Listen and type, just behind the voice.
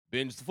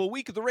Binge the full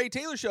week of The Ray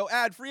Taylor Show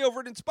ad-free over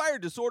at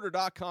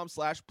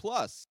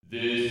inspireddisorder.com/plus.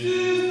 This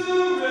is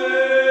The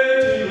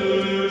Ray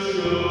Taylor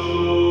Show.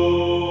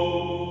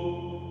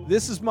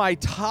 This is my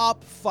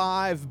top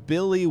 5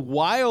 Billy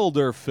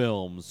Wilder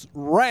films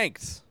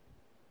ranked.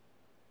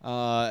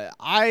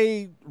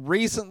 I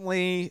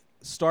recently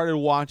started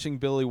watching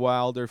Billy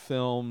Wilder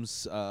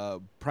films,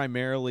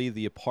 primarily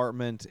The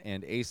Apartment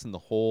and Ace in the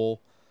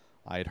Hole.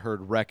 I had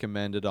heard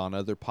recommended on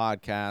other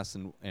podcasts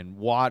and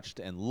watched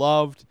and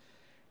loved,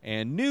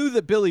 and knew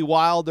that Billy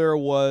Wilder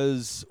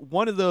was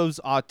one of those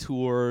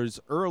auteurs,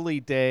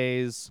 early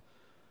days,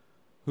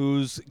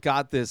 who's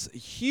got this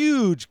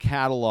huge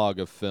catalog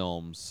of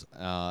films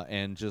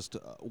and just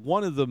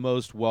one of the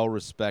most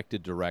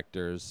well-respected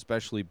directors,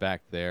 especially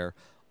back there.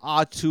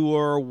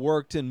 Auteur,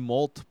 worked in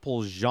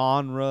multiple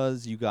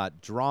genres. You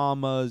got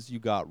dramas, you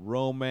got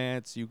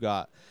romance, you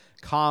got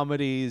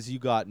comedies, you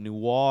got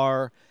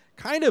noir.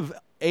 Kind of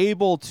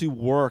able to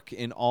work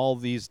in all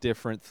these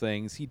different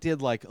things. He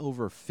did like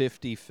over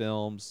 50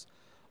 films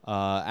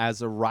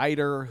as a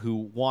writer who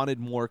wanted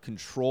more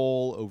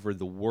control over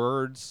the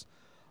words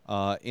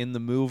in the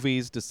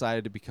movies,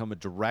 decided to become a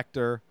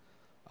director,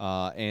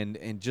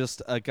 and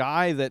just a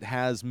guy that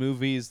has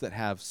movies that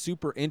have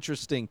super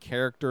interesting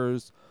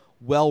characters,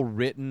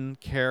 well-written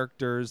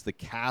characters. The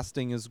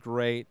casting is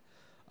great.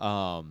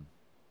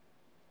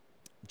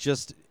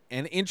 Just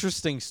and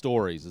interesting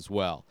stories as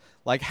well.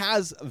 Like,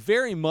 has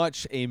very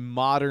much a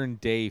modern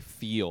day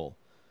feel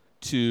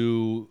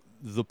to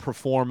the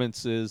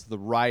performances, the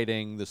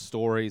writing, the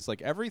stories.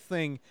 Like,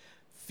 everything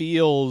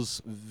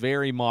feels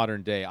very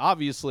modern day.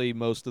 Obviously,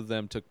 most of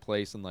them took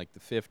place in like the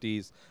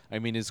 50s. I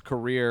mean, his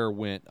career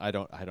went, I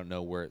don't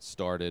know where it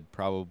started.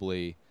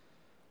 Probably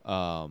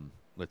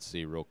let's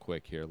see real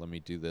quick here. Let me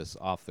do this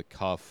off the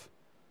cuff.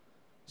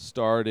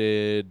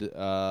 Started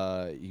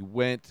he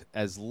went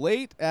as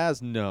late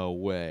as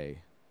the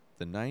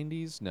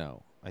 90s?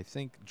 No. I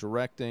think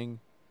directing,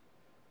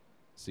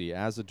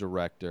 as a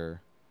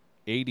director,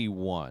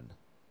 81.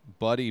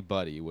 Buddy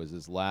Buddy was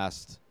his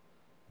last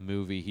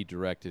movie he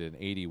directed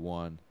in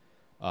 81,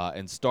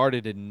 and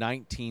started in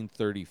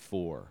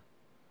 1934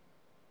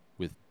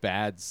 with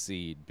Bad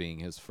Seed being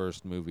his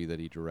first movie that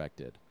he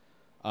directed.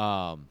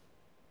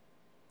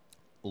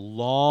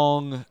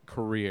 Long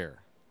career.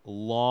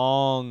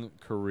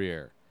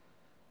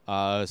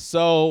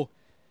 So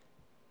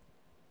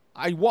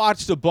I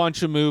watched a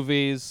bunch of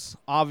movies.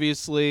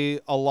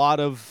 Obviously, a lot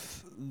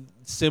of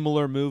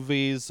similar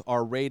movies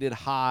are rated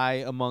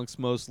high amongst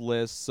most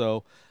lists,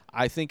 so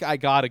I think I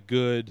got a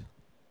good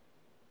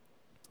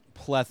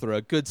plethora,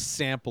 a good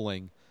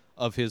sampling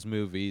of his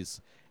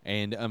movies,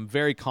 and I'm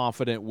very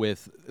confident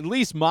with at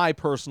least my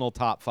personal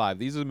top 5.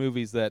 These are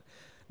movies that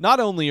not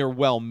only are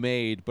well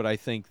made, but I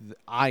think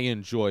I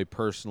enjoy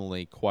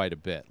personally quite a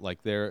bit.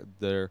 Like,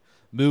 they're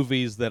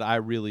movies that I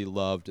really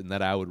loved and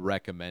that I would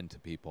recommend to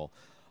people.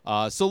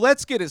 So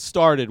let's get it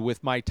started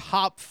with my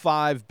top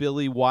 5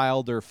 Billy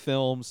Wilder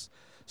films.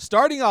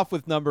 Starting off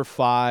with number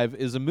 5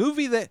 is a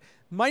movie that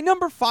my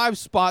number 5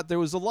 spot, there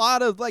was a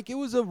lot of, like, it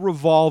was a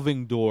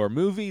revolving door.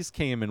 Movies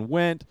came and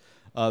went.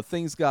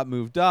 Things got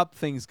moved up.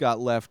 Things got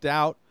left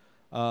out.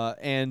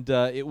 And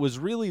it was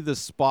really the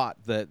spot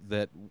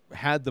that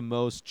had the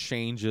most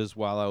changes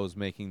while I was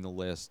making the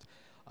list.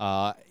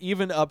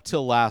 Even up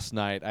till last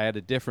night, I had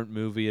a different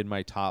movie in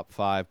my top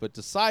 5, but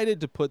decided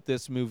to put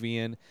this movie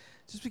in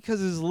just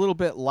because it's a little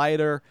bit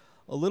lighter,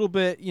 a little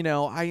bit,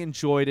 I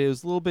enjoyed it. It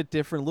was a little bit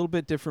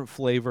different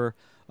flavor.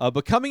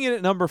 But coming in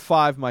at number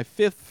 5, my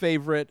 5th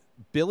favorite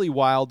Billy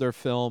Wilder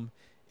film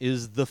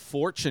is The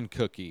Fortune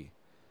Cookie.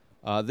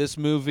 This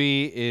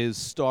movie is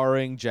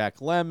starring Jack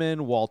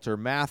Lemmon, Walter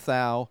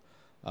Matthau,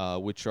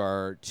 which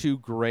are two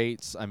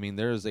greats. I mean,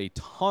 there's a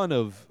ton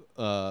of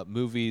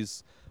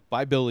movies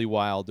by Billy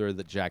Wilder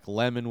that Jack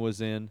Lemmon was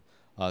in,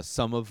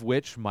 some of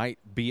which might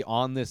be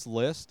on this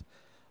list.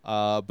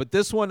 But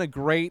this one,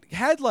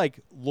 had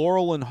like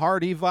Laurel and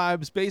Hardy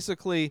vibes.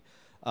 Basically,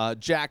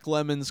 Jack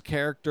Lemmon's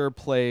character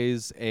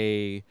plays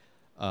a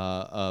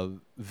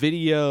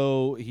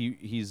video.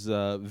 He's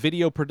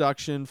video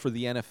production for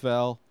the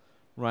NFL.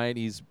 Right,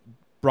 he's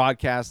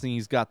broadcasting.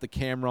 He's got the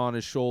camera on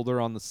his shoulder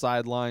on the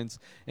sidelines,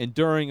 and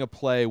during a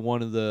play,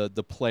 one of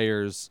the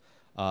players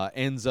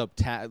ends up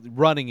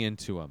running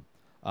into him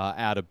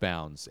out of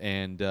bounds,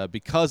 and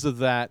because of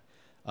that,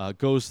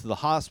 goes to the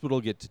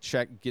hospital, get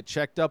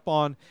checked up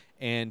on,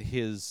 and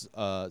his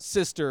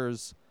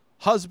sister's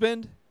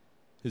husband,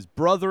 his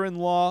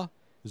brother-in-law,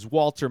 is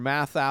Walter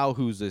Matthau,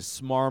 who's a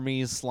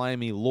smarmy,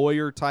 slimy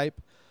lawyer type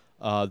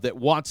that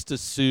wants to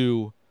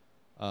sue.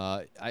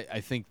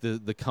 I think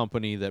the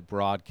company that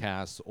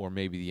broadcasts, or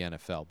maybe the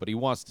NFL, but he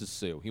wants to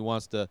sue.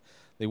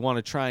 They want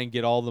to try and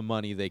get all the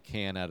money they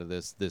can out of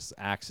this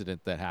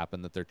accident that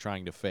happened that they're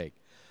trying to fake.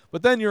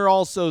 But then you're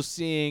also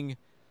seeing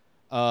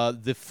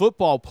the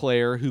football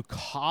player who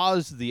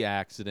caused the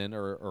accident,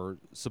 or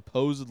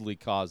supposedly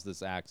caused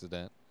this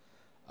accident,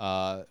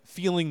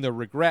 feeling the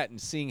regret and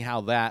seeing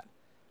how that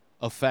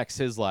affects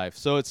his life.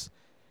 So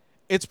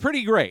It's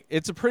pretty great.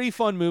 It's a pretty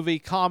fun movie,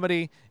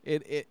 comedy.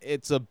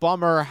 It's a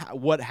bummer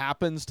what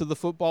happens to the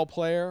football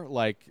player.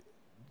 Like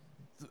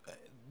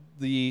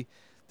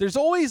there's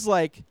always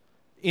like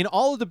in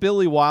all of the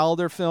Billy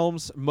Wilder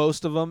films,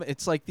 most of them,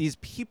 it's like these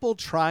people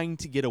trying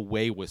to get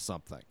away with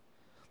something.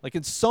 Like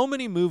in so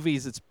many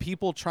movies, it's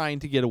people trying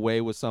to get away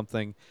with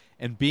something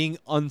and being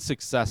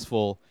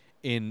unsuccessful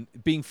in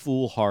being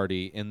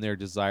foolhardy in their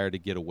desire to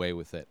get away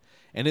with it.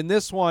 And in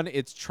this one,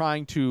 it's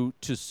trying to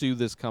sue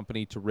this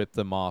company to rip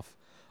them off,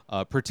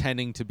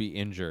 pretending to be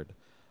injured.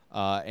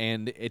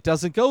 And it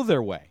doesn't go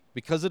their way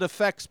because it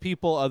affects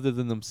people other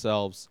than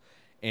themselves.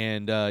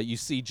 And you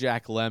see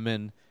Jack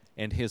Lemmon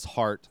and his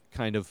heart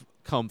kind of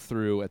come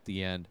through at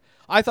the end.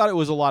 I thought it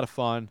was a lot of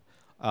fun,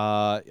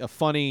 a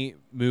funny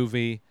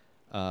movie.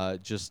 I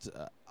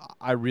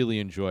really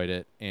enjoyed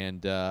it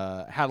and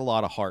had a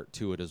lot of heart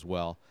to it as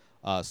well.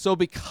 So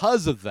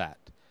because of that,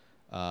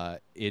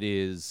 it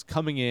is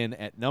coming in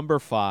at number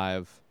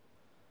 5,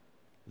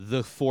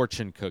 The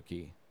Fortune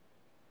Cookie.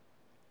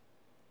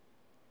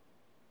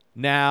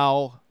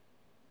 Now,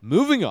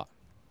 moving on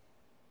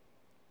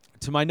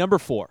to my number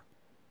 4,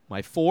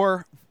 my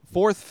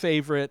fourth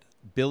favorite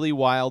Billy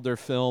Wilder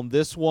film.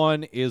 This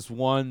one is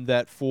one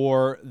that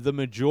for the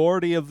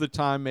majority of the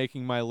time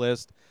making my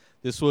list,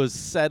 this was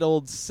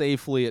settled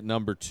safely at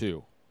number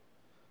 2.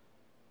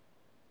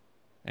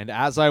 And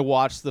as I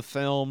watched the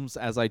films,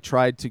 as I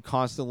tried to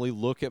constantly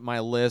look at my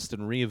list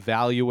and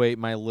reevaluate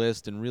my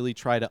list and really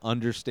try to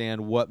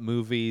understand what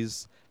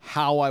movies,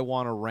 how I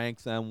want to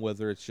rank them,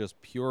 whether it's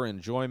just pure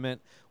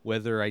enjoyment,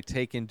 whether I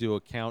take into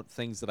account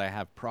things that I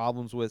have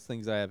problems with,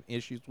 things I have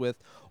issues with,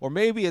 or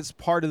maybe it's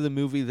part of the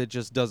movie that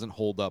just doesn't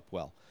hold up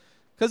well.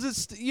 Because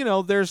it's,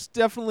 there's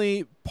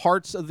definitely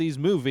parts of these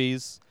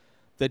movies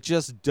that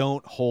just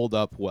don't hold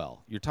up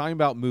well. You're talking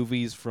about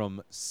movies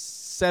from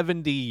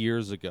 70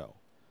 years ago.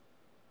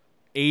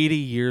 80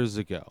 years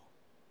ago,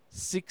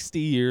 60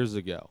 years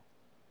ago.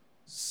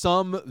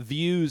 Some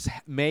views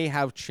may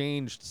have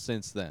changed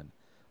since then,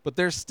 but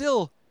they're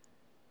still,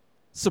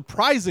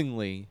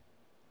 surprisingly,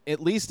 at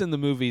least in the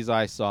movies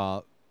I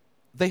saw,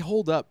 they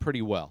hold up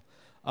pretty well.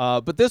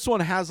 But this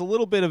one has a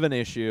little bit of an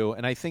issue,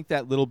 and I think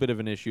that little bit of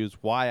an issue is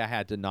why I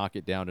had to knock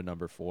it down to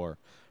number 4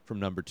 from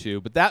number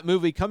 2. But that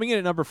movie coming in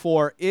at number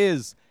 4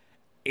 is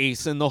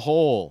Ace in the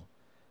Hole.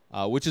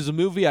 Which is a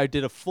movie I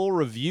did a full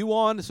review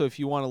on, so if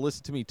you want to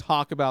listen to me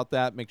talk about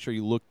that, make sure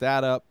you look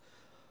that up.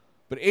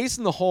 But Ace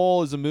in the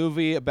Hole is a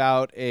movie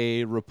about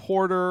a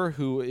reporter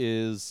who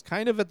is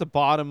kind of at the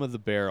bottom of the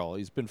barrel.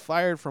 He's been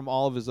fired from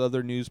all of his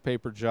other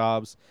newspaper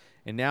jobs,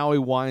 and now he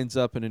winds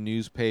up in a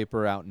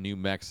newspaper out in New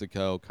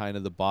Mexico, kind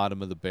of the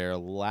bottom of the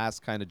barrel, the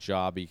last kind of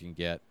job he can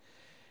get.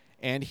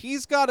 And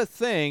he's got a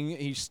thing.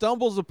 He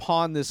stumbles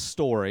upon this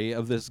story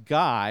of this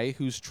guy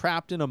who's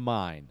trapped in a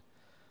mine.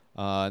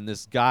 And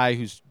this guy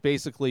who's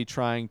basically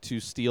trying to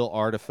steal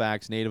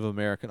artifacts, Native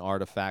American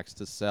artifacts,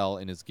 to sell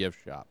in his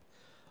gift shop.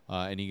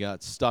 And he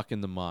got stuck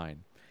in the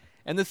mine.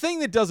 And the thing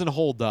that doesn't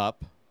hold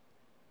up,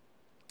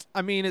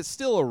 I mean, it's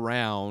still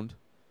around,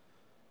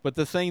 but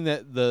the thing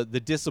that the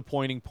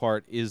disappointing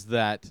part is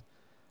that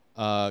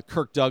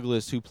Kirk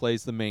Douglas, who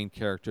plays the main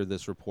character,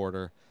 this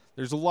reporter,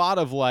 there's a lot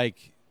of,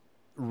 like,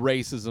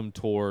 racism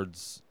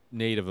towards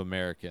Native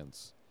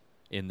Americans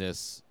in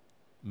this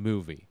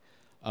movie.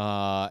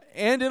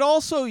 And it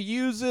also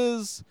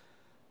uses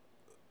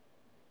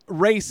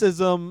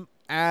racism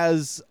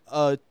as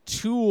a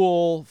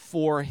tool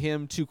for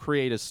him to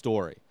create a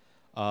story,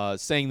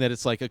 saying that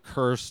it's like a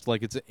cursed,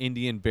 like it's an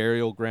Indian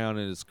burial ground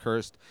and it's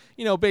cursed,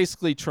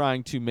 basically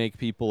trying to make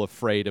people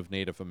afraid of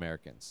Native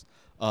Americans.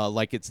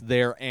 Like it's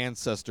their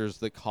ancestors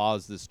that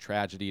caused this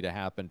tragedy to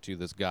happen to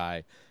this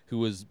guy who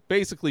was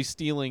basically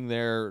stealing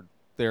their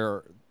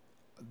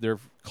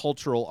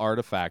cultural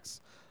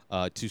artifacts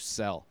to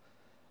sell.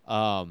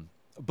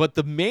 But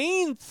the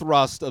main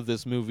thrust of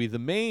this movie, the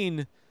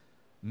main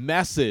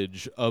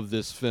message of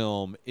this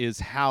film is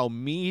how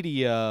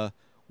media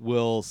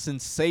will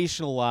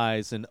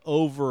sensationalize and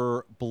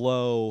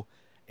overblow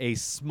a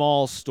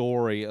small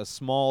story, a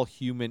small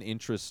human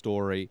interest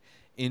story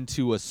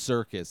into a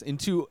circus,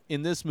 into,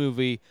 in this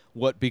movie,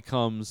 what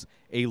becomes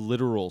a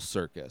literal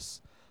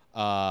circus.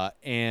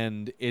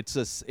 And it's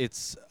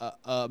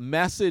a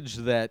message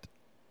that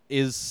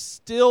is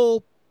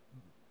still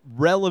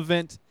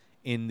relevant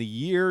in the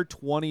year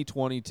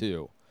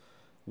 2022,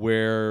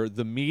 where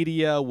the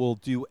media will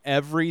do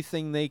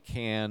everything they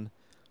can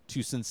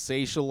to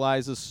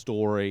sensationalize a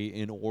story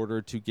in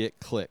order to get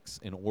clicks,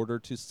 in order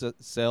to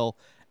sell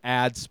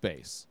ad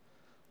space.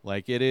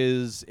 Like it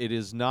is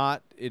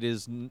not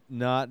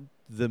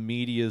the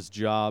media's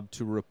job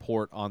to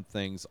report on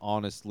things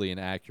honestly and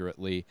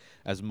accurately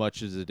as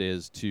much as it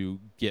is to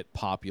get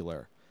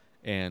popular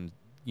and,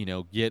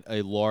 get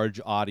a large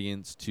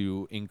audience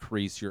to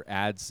increase your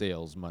ad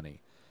sales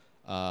money.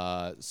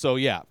 So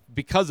yeah,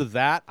 because of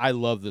that, I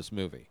love this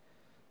movie.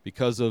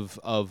 Because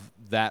of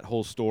that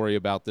whole story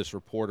about this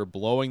reporter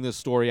blowing this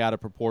story out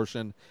of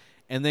proportion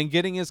and then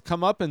getting his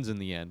comeuppance in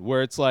the end,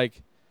 where it's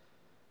like,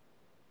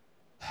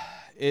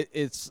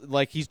 it's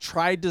like he's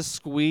tried to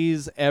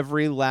squeeze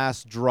every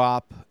last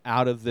drop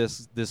out of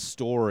this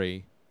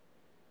story,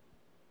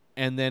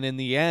 and then in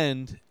the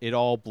end, it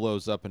all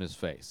blows up in his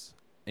face.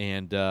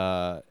 And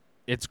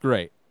it's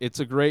great. It's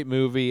a great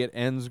movie. It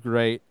ends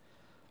great.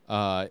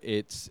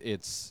 It's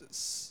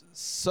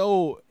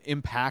so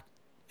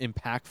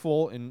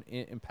impactful and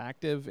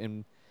impactive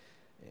and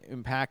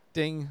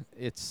impacting.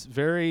 It's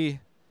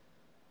very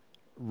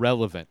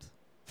relevant.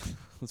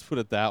 Let's put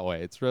it that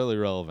way. It's really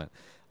relevant.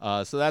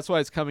 So that's why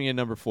it's coming in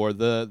number 4.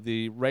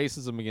 The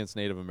racism against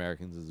Native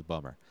Americans is a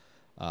bummer.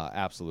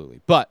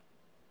 Absolutely. But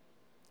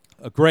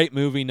a great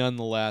movie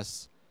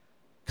nonetheless.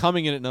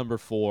 Coming in at number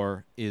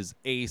 4 is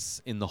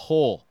Ace in the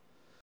Hole.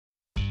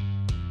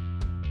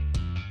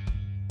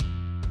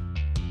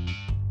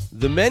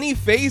 The Many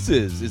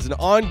Faces is an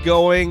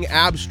ongoing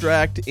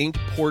abstract ink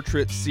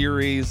portrait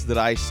series that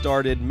I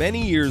started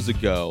many years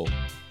ago.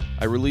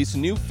 I release a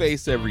new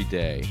face every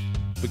day,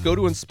 but go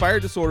to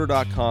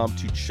inspireddisorder.com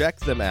to check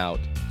them out.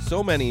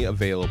 So many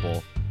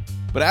available.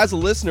 But as a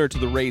listener to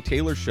The Ray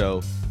Taylor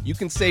Show, you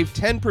can save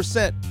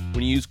 10%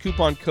 when you use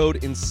coupon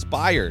code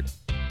INSPIRED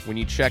when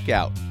you check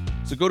out.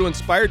 So go to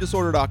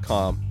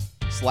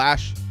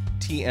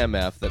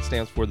inspireddisorder.com/TMF, that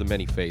stands for The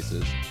Many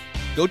Faces.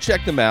 Go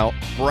check them out,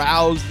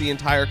 browse the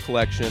entire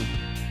collection,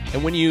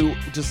 and when you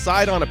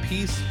decide on a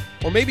piece,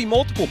 or maybe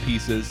multiple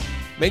pieces,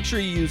 make sure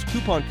you use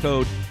coupon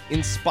code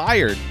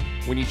INSPIRED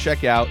when you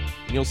check out,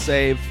 and you'll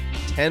save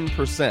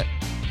 10%.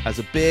 As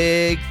a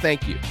big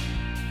thank you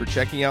for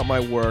checking out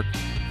my work,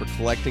 for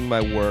collecting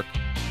my work,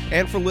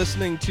 and for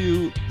listening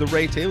to The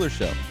Ray Taylor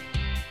Show.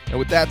 And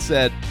with that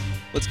said,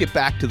 let's get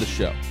back to the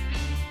show.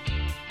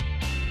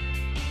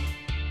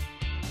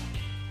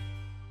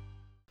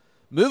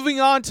 Moving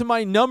on to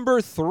my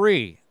number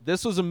 3.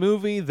 This was a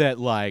movie that,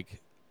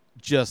 like,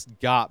 just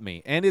got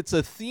me. And it's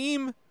a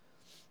theme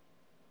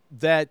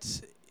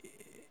that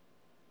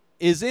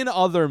is in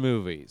other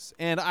movies.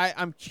 And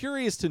I'm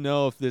curious to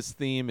know if this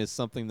theme is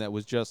something that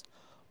was just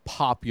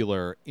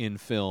popular in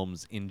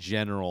films in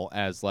general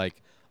as,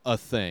 like, a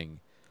thing.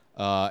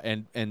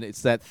 And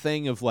it's that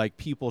thing of, like,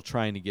 people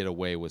trying to get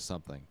away with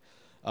something.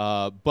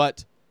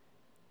 But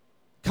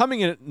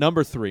coming in at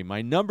number 3,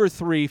 my number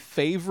 3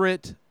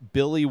 favorite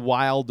Billy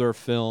Wilder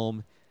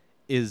film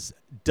is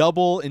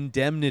Double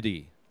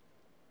Indemnity.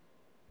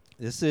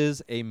 This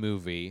is a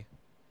movie.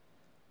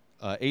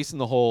 Ace in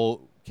the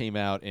Hole came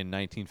out in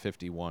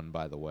 1951,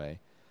 by the way.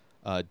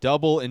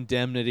 Double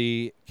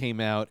Indemnity came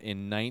out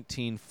in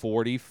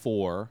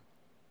 1944.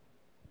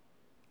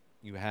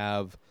 You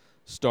have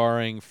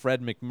starring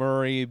Fred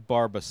MacMurray,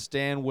 Barbara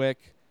Stanwyck.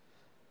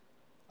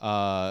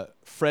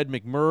 Fred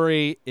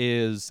MacMurray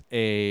is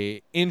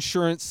a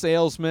insurance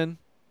salesman.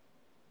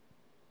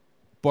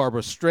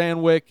 Barbara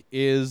Stanwyck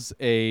is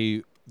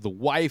the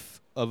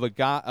wife of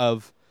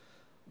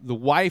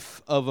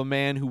a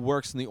man who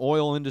works in the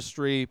oil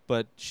industry,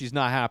 but she's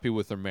not happy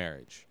with her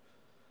marriage.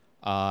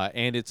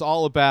 And it's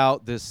all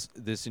about this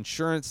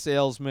insurance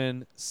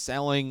salesman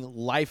selling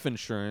life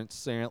insurance,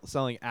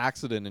 selling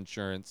accident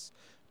insurance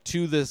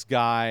to this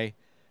guy,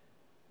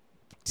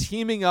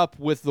 teaming up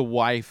with the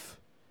wife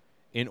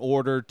in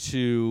order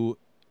to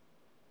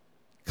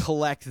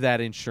collect that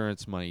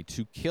insurance money,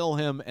 to kill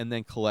him and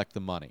then collect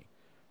the money,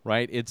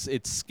 right? It's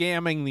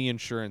scamming the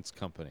insurance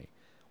company,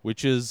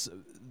 which is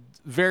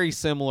very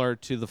similar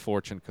to the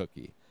fortune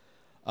cookie.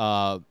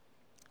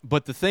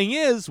 But the thing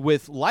is,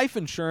 with life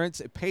insurance,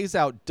 it pays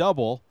out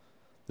double.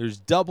 There's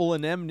double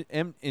indemnity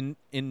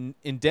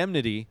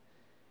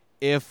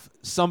if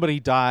somebody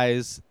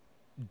dies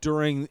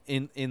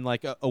in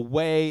like a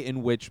way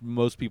in which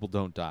most people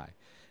don't die.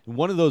 And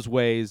one of those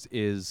ways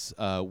is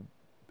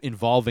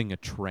involving a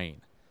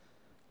train.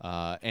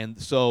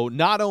 And so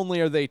not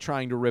only are they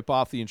trying to rip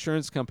off the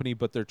insurance company,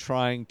 but they're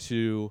trying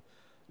to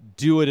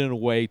do it in a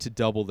way to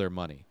double their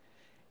money.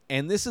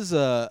 And this is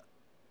a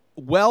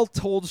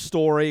well-told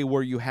story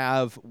where you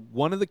have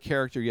one of the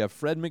characters, you have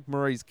Fred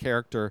MacMurray's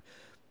character,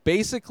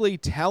 basically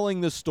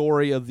telling the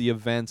story of the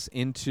events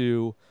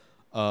into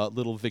a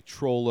little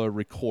Victrola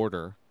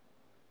recorder,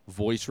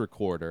 voice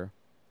recorder,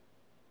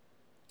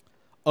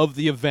 of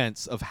the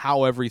events of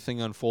how everything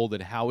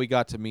unfolded, how we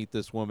got to meet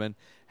this woman,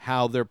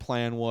 how their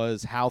plan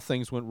was, how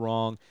things went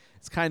wrong.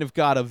 It's kind of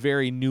got a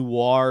very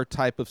noir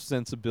type of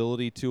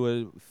sensibility to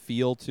it,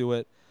 feel to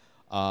it.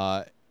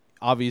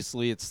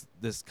 Obviously, it's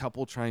this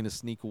couple trying to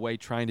sneak away,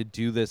 trying to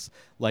do this,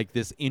 like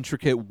this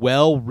intricate,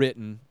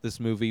 well-written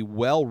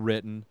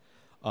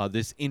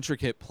this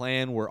intricate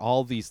plan where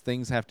all these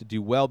things have to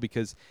do well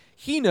because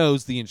he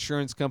knows the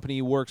insurance company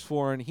he works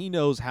for and he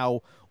knows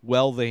how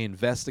well they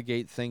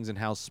investigate things and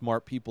how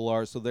smart people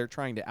are. So they're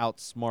trying to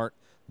outsmart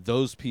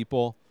those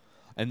people.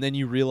 And then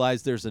you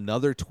realize there's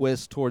another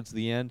twist towards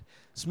the end.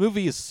 This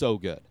movie is so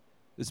good.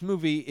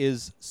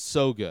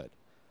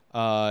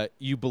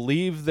 You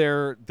believe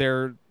their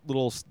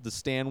little the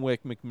Stanwyck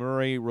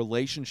MacMurray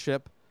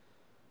relationship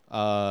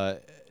for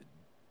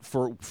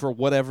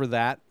whatever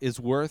that is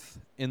worth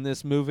in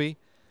this movie.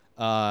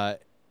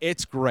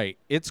 It's great.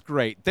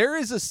 There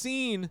is a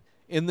scene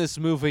in this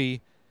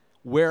movie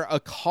where a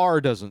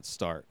car doesn't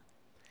start.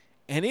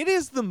 And it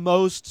is the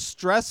most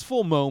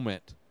stressful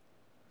moment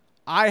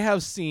I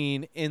have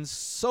seen in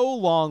so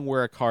long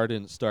where a car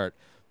didn't start.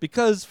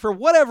 Because for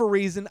whatever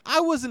reason, I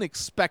wasn't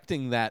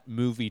expecting that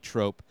movie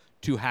trope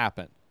to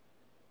happen.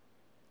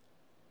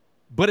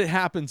 But it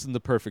happens in the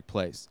perfect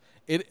place.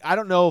 I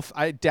don't know if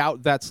I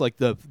doubt that's like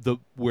the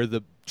where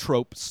the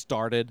trope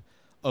started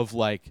of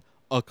like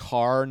a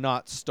car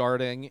not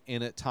starting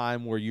in a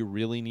time where you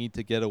really need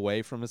to get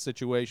away from a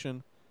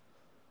situation.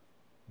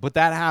 But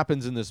that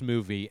happens in this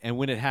movie, and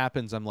when it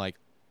happens, I'm like,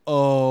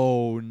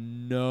 oh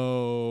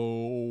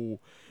no.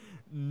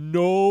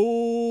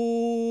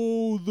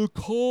 No, the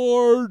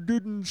car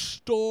didn't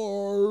start.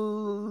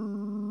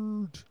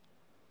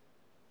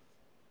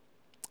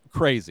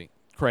 Crazy.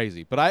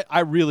 But I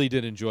really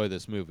did enjoy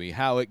this movie.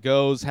 How it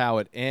goes, how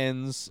it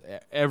ends,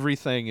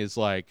 everything is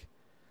like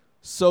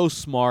so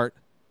smart,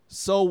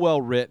 so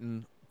well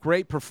written,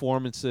 great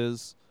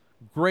performances,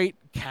 great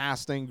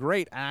casting,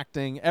 great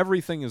acting.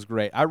 Everything is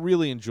great. I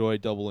really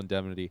enjoyed Double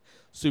Indemnity.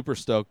 Super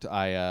stoked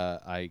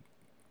I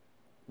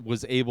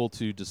was able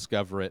to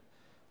discover it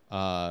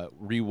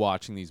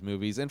rewatching these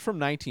movies. And from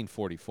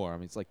 1944, I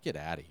mean, it's like, get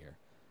out of here.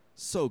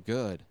 So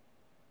good.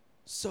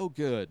 So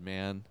good,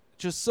 man.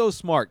 Just so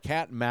smart.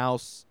 Cat and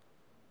mouse.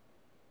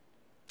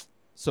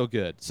 So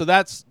good. So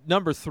that's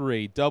number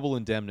 3, Double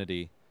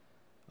Indemnity.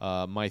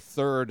 My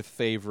third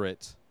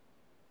favorite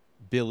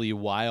Billy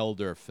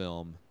Wilder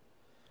film.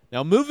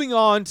 Now, moving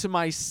on to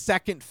my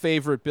second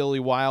favorite Billy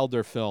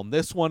Wilder film.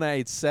 This one I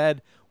had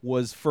said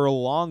was, for a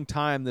long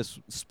time, this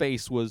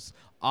space was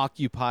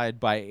occupied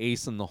by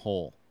Ace in the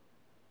Hole.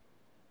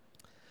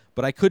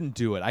 But I couldn't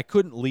do it. I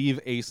couldn't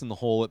leave Ace in the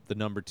Hole at the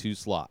number 2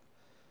 slot.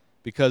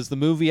 Because the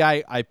movie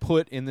I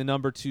put in the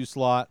number 2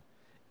 slot,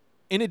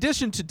 in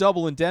addition to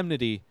Double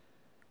Indemnity,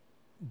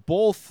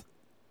 both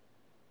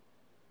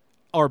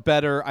are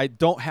better. I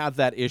don't have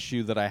that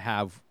issue that I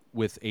have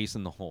with Ace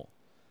in the Hole.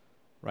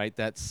 Right?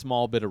 That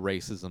small bit of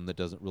racism that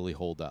doesn't really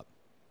hold up.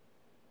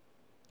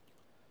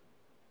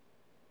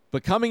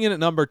 But coming in at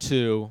number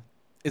 2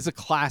 is a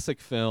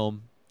classic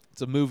film.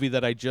 It's a movie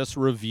that I just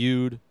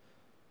reviewed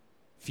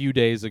a few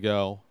days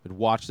ago. I'd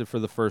watched it for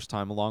the first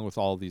time along with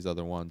all of these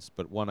other ones,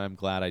 but one I'm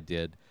glad I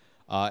did.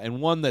 And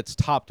one that's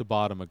top to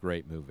bottom a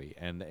great movie.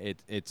 And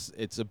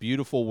it's a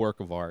beautiful work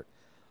of art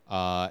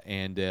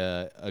and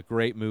a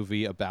great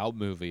movie about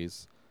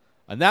movies.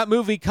 And that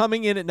movie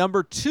coming in at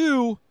number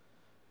 2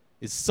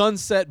 is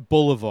Sunset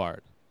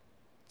Boulevard.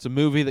 It's a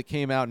movie that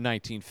came out in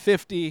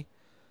 1950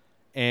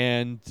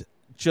 and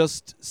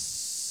just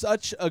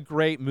such a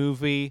great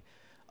movie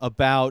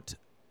about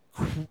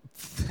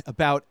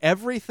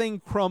everything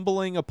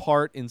crumbling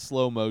apart in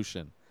slow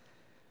motion.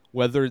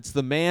 Whether it's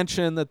the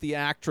mansion that the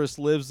actress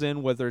lives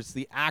in, whether it's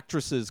the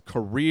actress's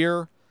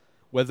career,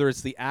 whether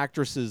it's the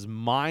actress's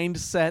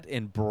mindset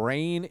and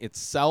brain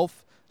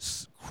itself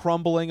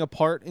crumbling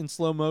apart in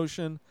slow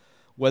motion,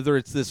 whether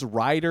it's this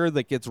writer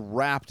that gets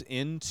wrapped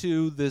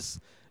into this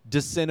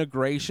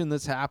disintegration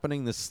that's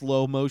happening, this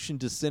slow motion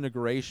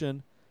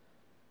disintegration,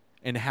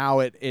 and how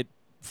it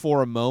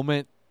for a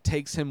moment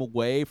takes him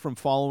away from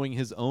following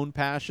his own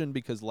passion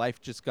because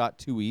life just got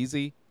too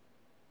easy,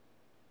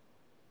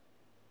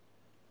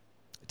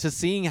 to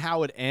seeing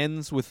how it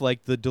ends with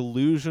like the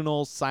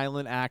delusional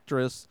silent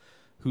actress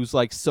who's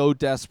like so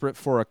desperate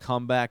for a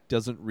comeback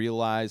doesn't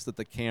realize that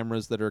the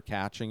cameras that are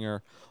catching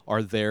her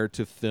are there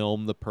to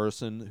film the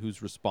person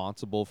who's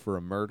responsible for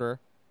a murder.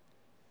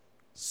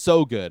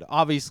 So good.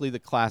 Obviously the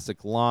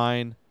classic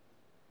line,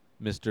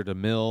 Mr.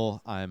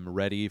 DeMille, I'm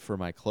ready for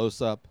my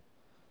close-up.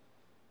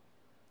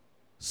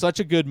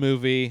 Such a good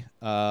movie.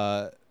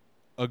 A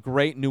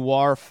great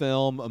noir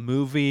film, a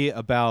movie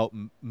about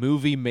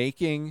movie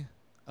making,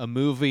 a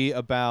movie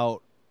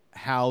about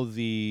how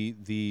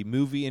the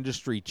movie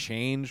industry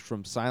changed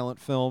from silent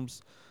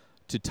films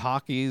to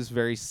talkies,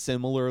 very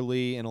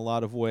similarly in a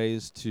lot of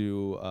ways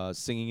to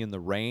Singing in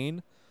the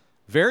Rain.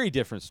 Very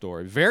different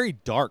story, very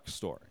dark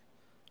story.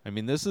 I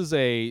mean, this is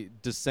a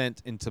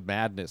descent into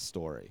madness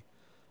story.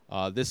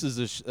 This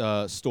is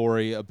a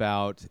story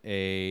about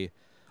a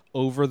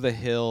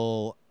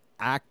over-the-hill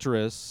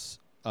actress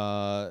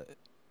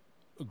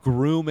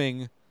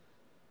grooming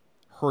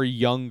her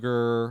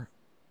younger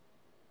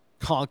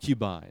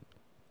concubine.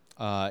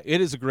 It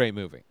is a great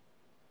movie.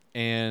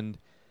 And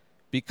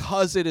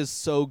because it is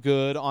so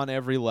good on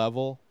every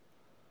level,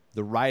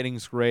 the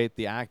writing's great,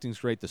 the acting's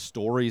great, the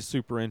story's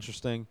super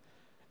interesting.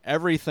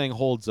 Everything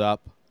holds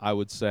up, I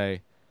would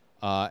say.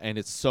 And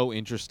it's so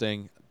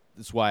interesting.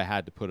 That's why I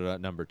had to put it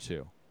at number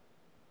 2.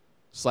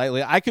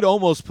 Slightly, I could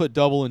almost put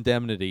Double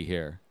Indemnity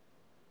here.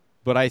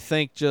 But I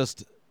think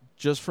just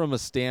from a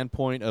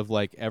standpoint of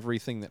like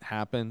everything that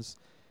happens,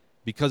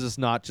 because it's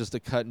not just a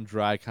cut and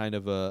dry kind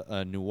of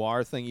a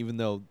noir thing, even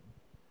though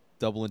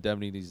Double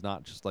Indemnity is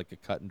not just like a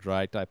cut and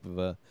dry type of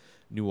a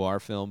noir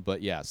film.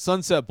 But yeah,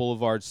 Sunset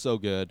Boulevard, so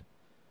good.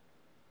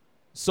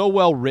 So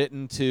well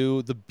written,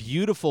 too. The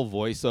beautiful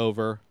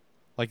voiceover.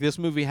 Like, this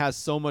movie has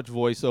so much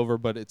voiceover,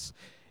 but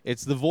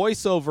It's the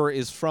voiceover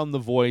is from the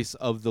voice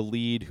of the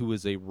lead, who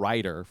is a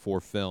writer for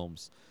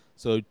films.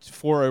 So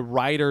for a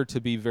writer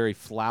to be very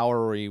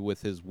flowery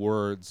with his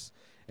words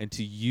and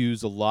to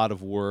use a lot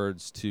of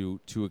words to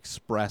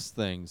express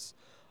things,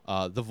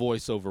 the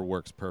voiceover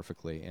works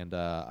perfectly. And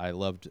I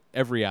loved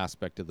every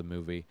aspect of the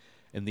movie.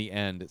 And the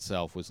end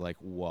itself was like,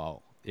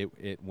 whoa!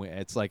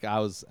 It's like I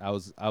was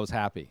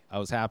happy. I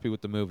was happy with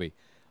the movie.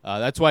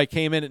 That's why it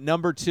came in at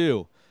number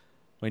 2.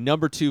 My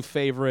number 2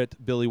 favorite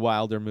Billy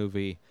Wilder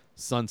movie,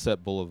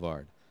 Sunset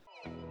Boulevard.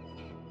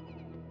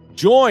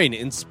 Join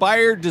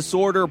Inspired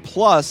Disorder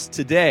Plus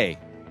today.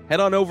 Head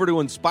on over to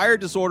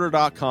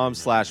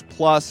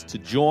inspireddisorder.com/plus to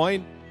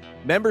join.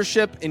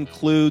 Membership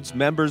includes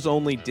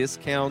members-only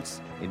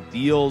discounts and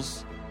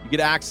deals. You get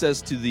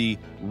access to the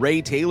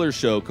Ray Taylor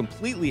Show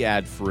completely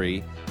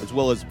ad-free, as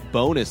well as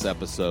bonus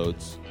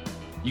episodes.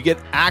 You get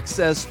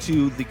access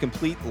to the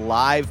complete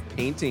live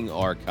painting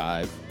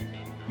archive.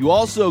 You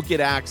also get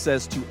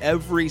access to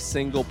every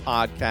single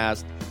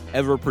podcast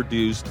ever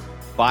produced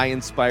by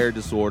Inspired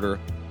Disorder,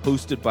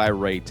 hosted by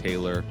Ray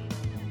Taylor.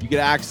 You get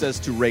access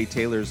to Ray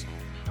Taylor's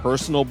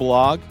personal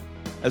blog,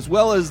 as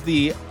well as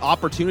the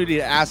opportunity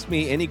to ask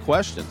me any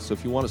questions. So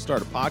if you want to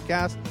start a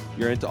podcast,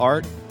 you're into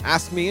art,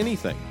 ask me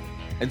anything.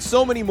 And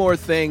so many more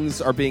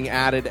things are being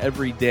added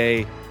every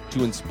day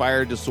to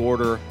Inspired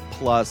Disorder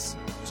Plus.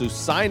 So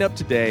sign up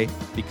today,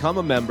 become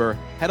a member,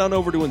 head on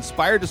over to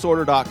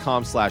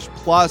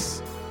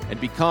inspireddisorder.com/plus and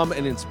become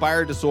an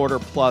Inspired Disorder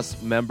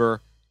Plus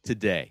member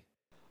today.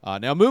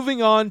 Now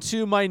moving on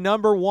to my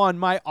number 1,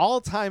 my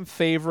all-time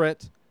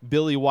favorite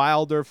Billy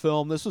Wilder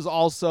film. This was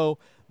also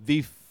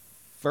the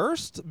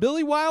first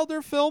Billy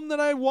Wilder film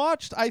that I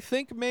watched. I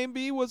think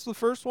maybe was the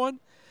first one.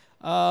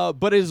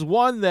 But is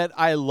one that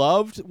I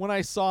loved when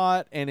I saw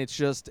it, and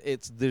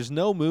there's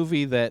no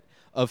movie that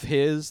of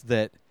his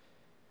that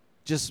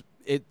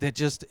it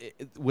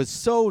was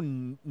so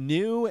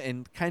new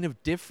and kind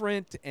of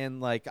different, and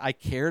like I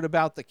cared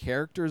about the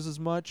characters as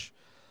much.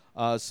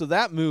 So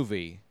that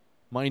movie,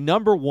 my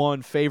number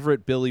 1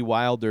 favorite Billy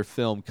Wilder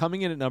film,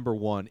 coming in at number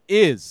 1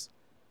 is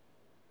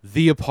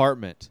The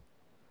Apartment.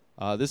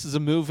 This is a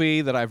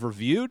movie that I've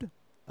reviewed.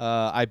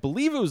 I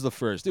believe it was the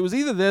first. It was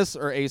either this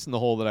or Ace in the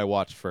Hole that I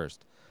watched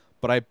first,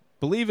 but I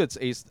believe it's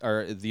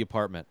The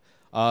Apartment.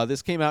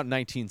 This came out in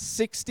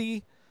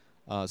 1960,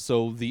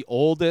 so the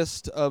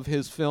oldest of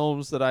his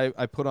films that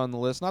I put on the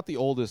list. Not the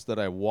oldest that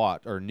I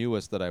watched or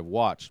newest that I've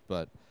watched,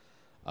 but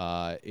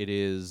it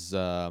is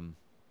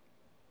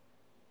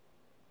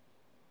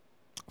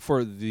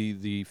for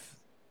the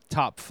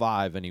top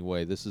 5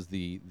 anyway. This is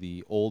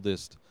the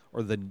oldest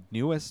or the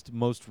newest,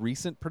 most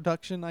recent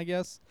production, I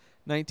guess,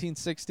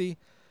 1960.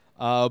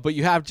 But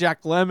you have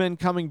Jack Lemmon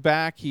coming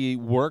back. He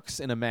works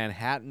in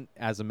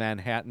as a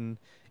Manhattan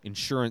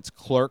insurance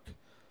clerk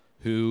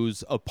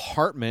whose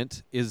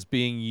apartment is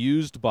being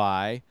used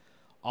by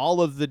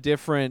all of the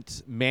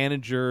different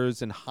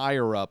managers and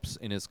higher-ups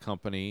in his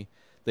company.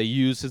 They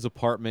use his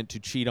apartment to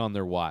cheat on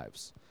their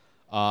wives.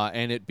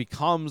 And it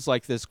becomes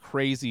like this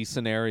crazy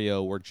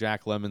scenario where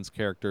Jack Lemmon's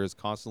character is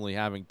constantly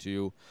having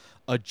to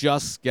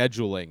adjust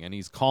scheduling, and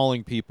he's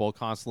calling people,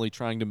 constantly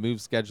trying to move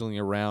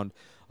scheduling around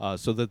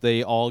so that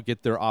they all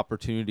get their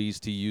opportunities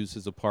to use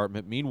his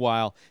apartment.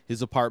 Meanwhile,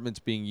 his apartment's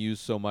being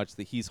used so much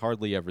that he's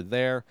hardly ever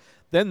there.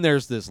 Then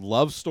there's this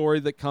love story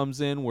that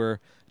comes in where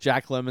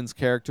Jack Lemmon's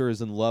character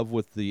is in love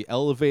with the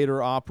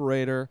elevator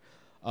operator,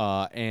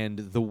 and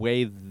the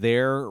way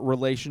their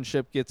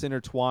relationship gets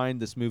intertwined,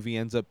 this movie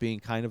ends up being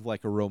kind of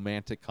like a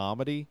romantic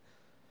comedy.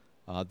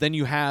 Then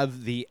you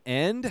have the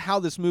end, how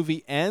this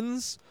movie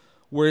ends,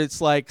 where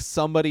it's like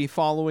somebody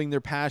following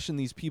their passion.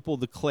 These people,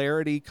 the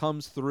clarity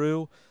comes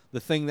through. The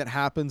thing that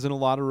happens in a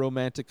lot of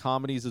romantic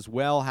comedies as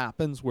well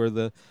happens, where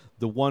the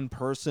one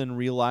person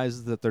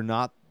realizes that they're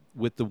not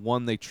with the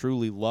one they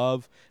truly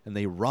love, and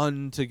they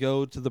run to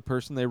go to the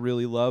person they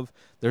really love.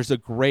 There's a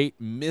great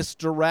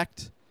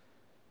misdirect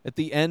at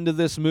the end of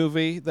this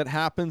movie that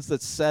happens,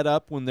 that's set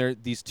up when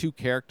these two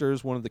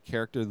characters. One of the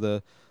character,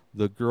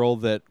 the girl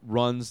that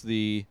runs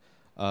who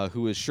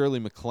is Shirley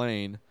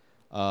MacLaine,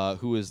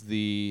 runs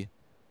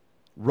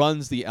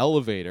the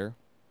elevator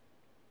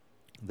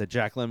that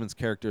Jack Lemmon's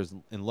character is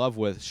in love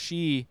with.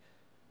 She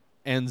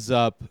ends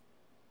up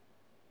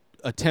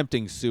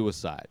attempting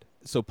suicide.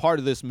 So part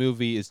of this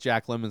movie is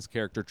Jack Lemmon's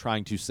character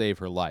trying to save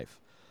her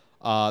life.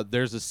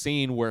 There's a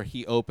scene where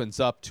he opens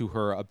up to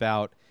her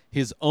about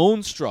his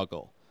own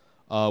struggle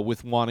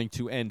with wanting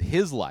to end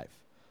his life,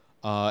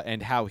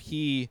 and how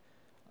he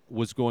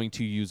was going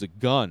to use a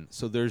gun.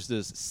 So there's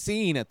this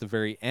scene at the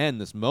very end,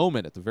 this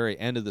moment at the very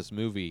end of this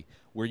movie,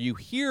 where you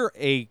hear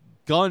a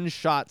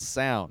gunshot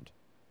sound,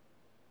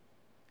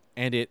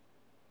 and it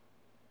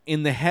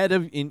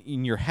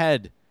in your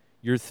head,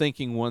 you're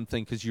thinking one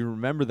thing because you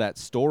remember that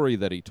story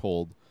that he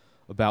told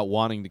about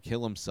wanting to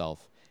kill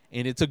himself,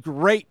 and it's a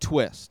great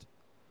twist.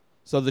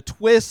 So the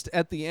twist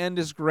at the end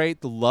is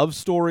great. The love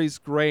story's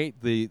great.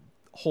 The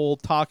whole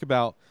talk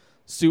about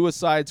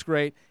Suicide's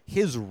great.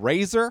 His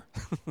razor,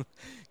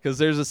 because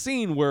there's a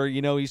scene where,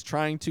 he's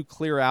trying to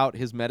clear out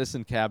his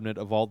medicine cabinet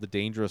of all the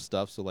dangerous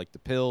stuff. So like the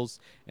pills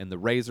and the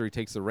razor, he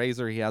takes the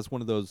razor. He has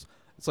one of those,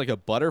 it's like a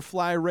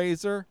butterfly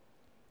razor.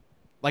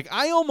 Like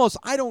I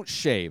don't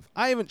shave.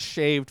 I haven't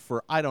shaved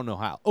for, I don't know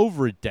how,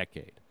 over a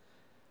decade.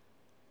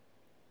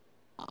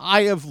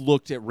 I have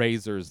looked at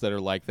razors that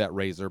are like that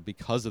razor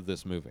because of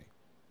this movie.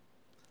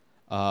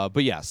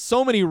 But yeah,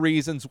 so many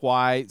reasons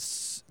why.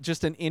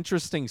 Just an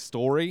interesting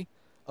story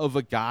of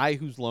a guy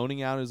who's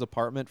loaning out his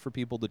apartment for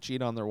people to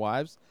cheat on their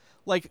wives.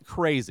 Like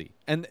crazy.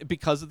 And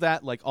because of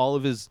that, like all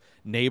of his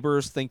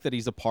neighbors think that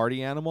he's a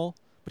party animal,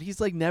 but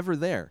he's like never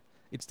there.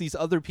 It's these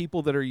other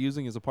people that are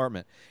using his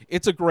apartment.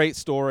 It's a great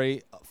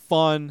story,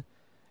 fun.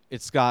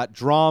 It's got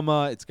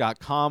drama, it's got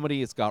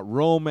comedy, it's got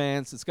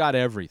romance, it's got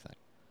everything.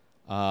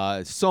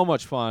 So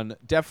much fun.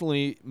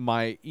 Definitely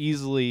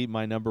easily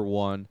my number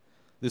one.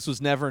 This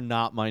was never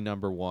not my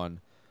number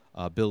one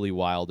Billy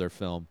Wilder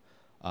film.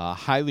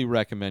 Highly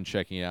recommend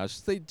checking it out. It's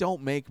just they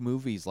don't make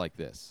movies like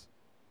this.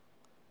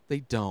 They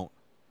don't.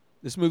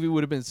 This movie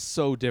would have been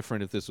so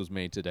different if this was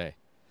made today.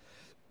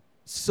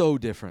 So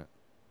different.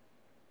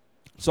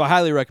 So I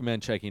highly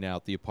recommend checking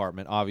out The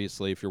Apartment.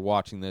 Obviously, if you're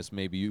watching this,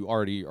 maybe you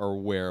already are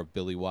aware of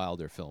Billy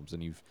Wilder films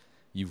and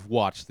you've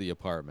watched The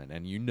Apartment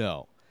and you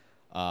know.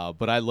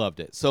 But I loved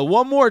it. So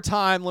one more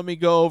time, let me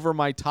go over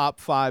my top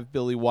 5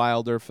 Billy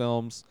Wilder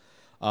films.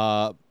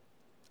 So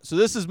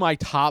this is my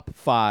top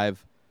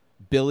 5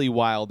 Billy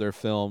Wilder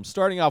films.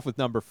 Starting off with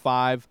number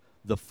 5,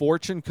 The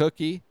Fortune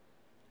Cookie.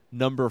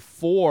 Number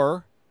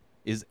 4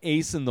 is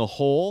Ace in the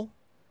Hole.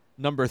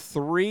 Number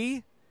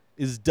 3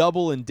 is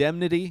Double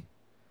Indemnity.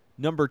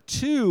 Number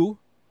 2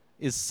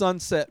 is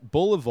Sunset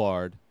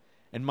Boulevard.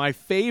 And my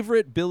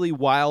favorite Billy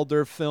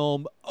Wilder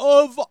film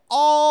of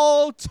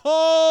all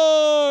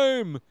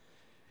time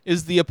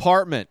is The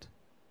Apartment.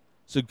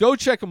 So go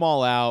check them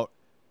all out.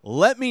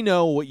 Let me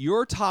know what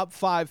your top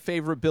 5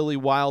 favorite Billy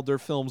Wilder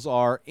films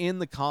are in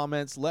the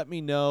comments. Let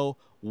me know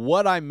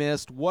what I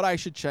missed, what I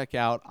should check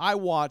out. I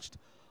watched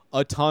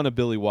a ton of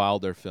Billy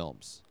Wilder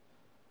films,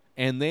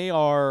 and they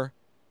are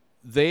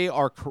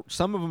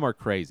some of them are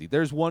crazy.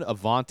 There's one,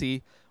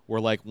 Avanti,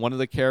 where like one of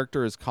the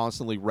characters is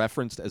constantly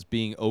referenced as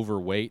being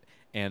overweight,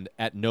 and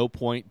at no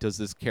point does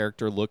this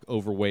character look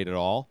overweight at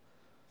all.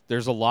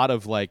 There's a lot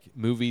of like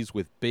movies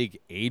with big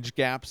age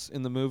gaps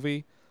in the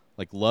movie,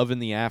 like Love in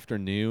the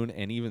Afternoon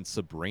and even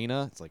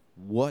Sabrina. It's like,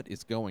 what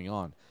is going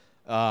on?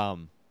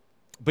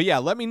 But yeah,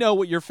 let me know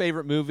what your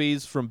favorite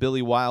movies from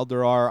Billy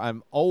Wilder are.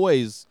 I'm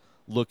always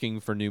looking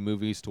for new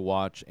movies to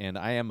watch, and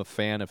I am a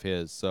fan of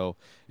his. So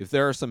if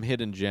there are some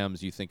hidden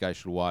gems you think I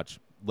should watch,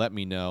 let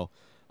me know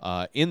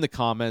in the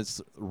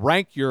comments.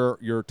 Rank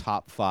your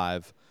top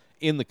 5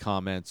 in the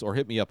comments, or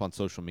hit me up on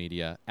social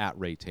media at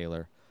Ray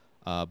Taylor.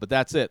 But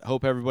that's it.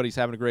 Hope everybody's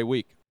having a great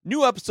week.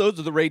 New episodes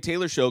of The Ray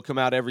Taylor Show come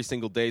out every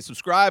single day.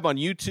 Subscribe on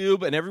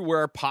YouTube and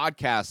everywhere our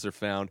podcasts are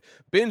found.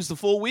 Binge the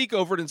full week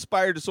over at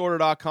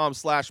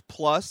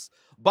InspiredDisorder.com/plus.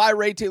 Buy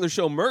Ray Taylor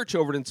Show merch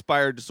over at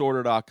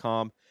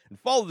InspiredDisorder.com. And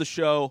follow the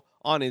show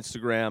on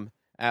Instagram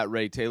at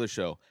Ray Taylor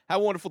Show.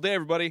 Have a wonderful day,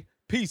 everybody.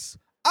 Peace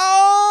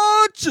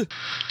out!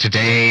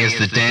 Today is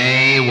the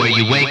day where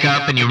you wake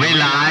up and you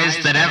realize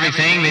that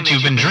everything that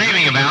you've been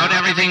dreaming about,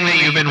 everything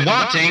that you've been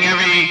wanting,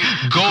 every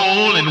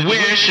goal and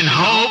wish and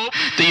hope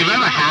that you've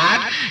ever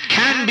had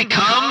can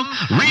become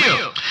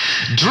real.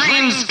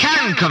 Dreams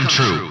can come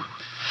true.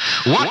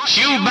 What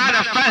you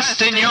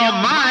manifest in your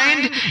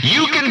mind,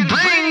 you can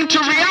bring to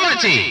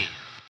reality.